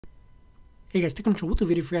Hey guys, Technical with the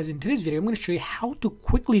video for you guys. In today's video, I'm going to show you how to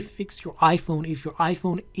quickly fix your iPhone if your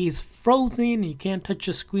iPhone is frozen and you can't touch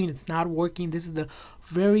the screen, it's not working. This is the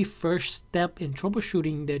very first step in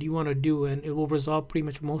troubleshooting that you want to do, and it will resolve pretty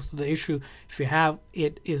much most of the issue if you have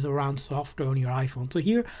it is around software on your iPhone. So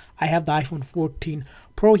here I have the iPhone 14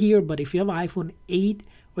 Pro here, but if you have an iPhone 8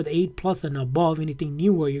 or the 8 Plus and above, anything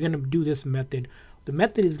newer, you're going to do this method. The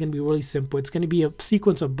method is going to be really simple. It's going to be a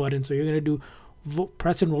sequence of buttons. So you're going to do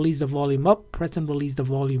press and release the volume up, press and release the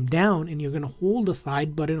volume down, and you're going to hold the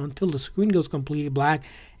side button until the screen goes completely black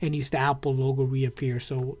and you see the Apple logo reappear.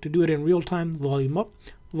 So to do it in real time, volume up,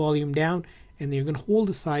 volume down, and then you're going to hold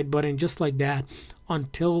the side button just like that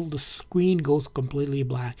until the screen goes completely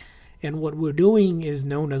black. And what we're doing is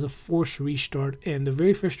known as a forced restart, and the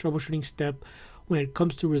very first troubleshooting step when it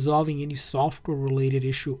comes to resolving any software related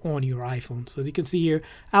issue on your iPhone. So as you can see here,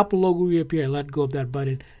 Apple logo reappear, I let go of that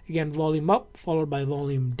button. Again, volume up followed by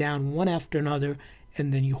volume down, one after another,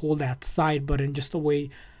 and then you hold that side button just the way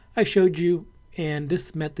I showed you. And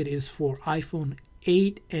this method is for iPhone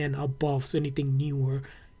 8 and above, so anything newer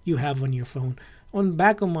you have on your phone. On the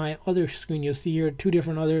back of my other screen, you'll see here two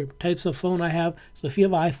different other types of phone I have. So if you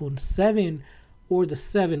have an iPhone 7 or the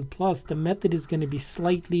 7 Plus, the method is going to be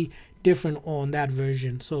slightly different on that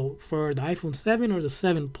version. So for the iPhone 7 or the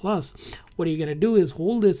 7 Plus, what you're going to do is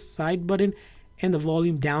hold this side button and the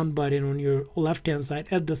volume down button on your left hand side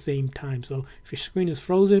at the same time. So if your screen is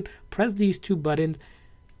frozen, press these two buttons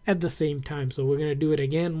at the same time. So we're going to do it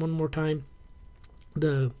again one more time.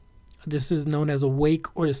 This is known as a wake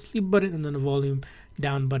or the sleep button, and then the volume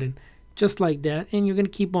down button, just like that. And you're going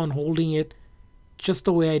to keep on holding it just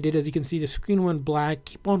the way I did. As you can see, the screen went black.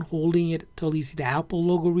 Keep on holding it till you see the Apple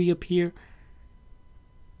logo reappear.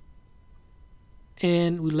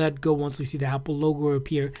 And we let go once we see the Apple logo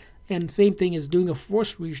appear. And same thing as doing a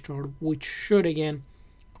forced restart, which should again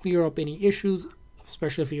clear up any issues,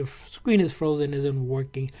 especially if your screen is frozen, isn't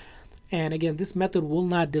working. And again, this method will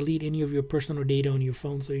not delete any of your personal data on your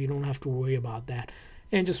phone, so you don't have to worry about that.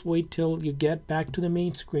 And just wait till you get back to the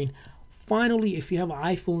main screen. Finally, if you have an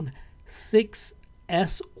iPhone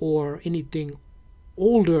 6S or anything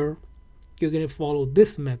older, you're going to follow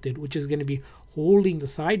this method, which is going to be holding the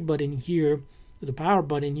side button here, the power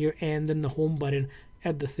button here, and then the home button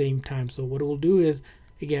at the same time. So what we'll do is,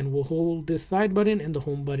 again, we'll hold this side button and the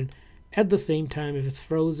home button at the same time if it's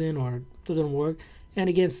frozen or doesn't work. And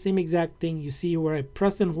again, same exact thing. You see where I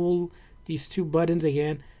press and hold these two buttons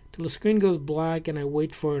again till the screen goes black, and I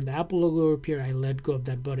wait for the Apple logo to appear. I let go of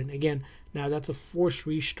that button again. Now that's a forced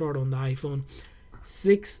restart on the iPhone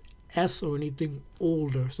 6S or anything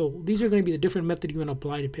older. So these are going to be the different method you're going to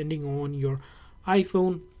apply depending on your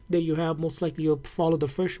iPhone that you have. Most likely you'll follow the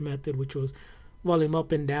first method, which was volume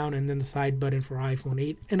up and down, and then the side button for iPhone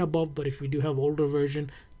 8 and above. But if you do have older version,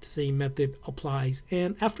 the same method applies.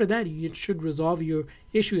 And after that, you should resolve your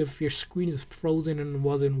issue if your screen is frozen and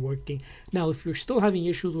wasn't working. Now, if you're still having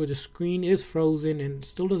issues where the screen is frozen and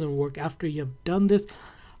still doesn't work after you have done this,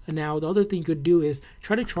 now the other thing you could do is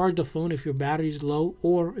try to charge the phone if your battery is low,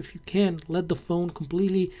 or if you can, let the phone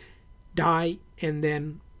completely die and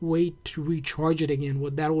then wait to recharge it again.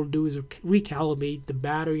 What that will do is recalibrate the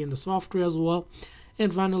battery and the software as well.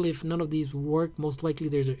 And finally, if none of these work, most likely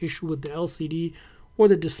there's an issue with the LCD or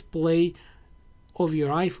the display of your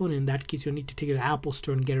iPhone. In that case, you'll need to take it to the Apple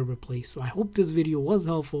Store and get it replaced. So I hope this video was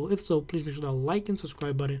helpful. If so, please make sure to like and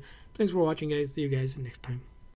subscribe button. Thanks for watching, guys. See you guys next time.